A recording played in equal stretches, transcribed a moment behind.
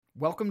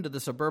Welcome to the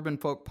Suburban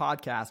Folk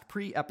Podcast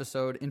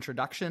pre-episode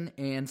introduction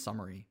and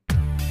summary.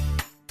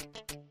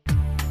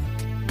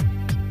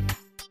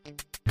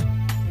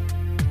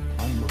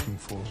 I'm looking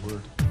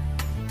forward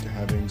to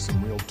having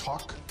some real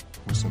talk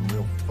with some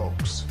real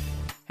folks.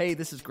 Hey,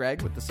 this is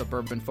Greg with the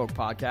Suburban Folk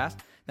Podcast.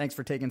 Thanks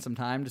for taking some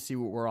time to see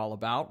what we're all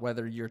about,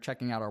 whether you're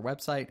checking out our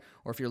website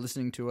or if you're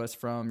listening to us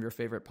from your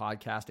favorite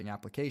podcasting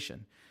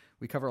application.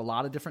 We cover a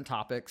lot of different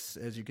topics,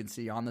 as you can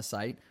see on the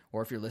site,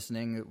 or if you're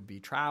listening, it would be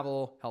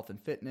travel, health and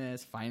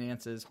fitness,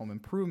 finances, home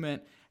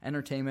improvement,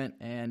 entertainment,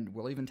 and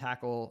we'll even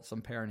tackle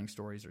some parenting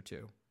stories or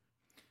two.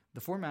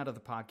 The format of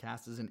the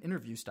podcast is an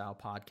interview-style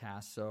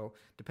podcast, so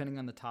depending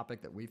on the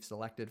topic that we've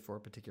selected for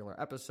a particular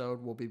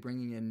episode, we'll be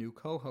bringing in new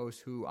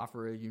co-hosts who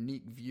offer a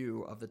unique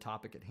view of the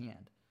topic at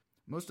hand.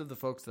 Most of the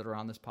folks that are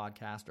on this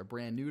podcast are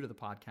brand new to the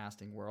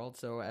podcasting world,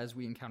 so as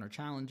we encounter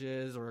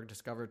challenges or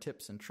discover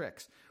tips and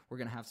tricks, we're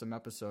going to have some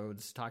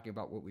episodes talking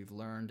about what we've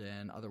learned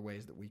and other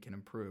ways that we can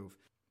improve.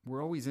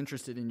 We're always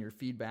interested in your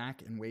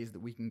feedback and ways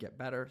that we can get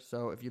better,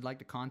 so if you'd like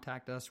to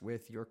contact us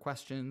with your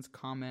questions,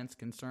 comments,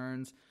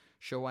 concerns,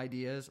 show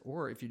ideas,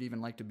 or if you'd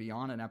even like to be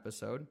on an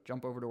episode,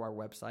 jump over to our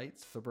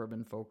website,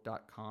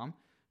 suburbanfolk.com.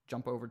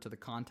 Jump over to the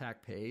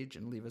contact page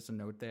and leave us a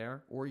note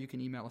there, or you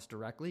can email us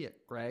directly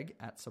at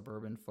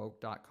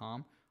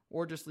greg@suburbanfolk.com,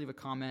 or just leave a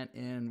comment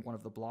in one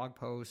of the blog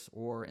posts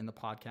or in the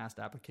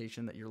podcast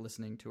application that you're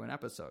listening to an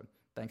episode.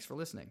 Thanks for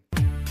listening.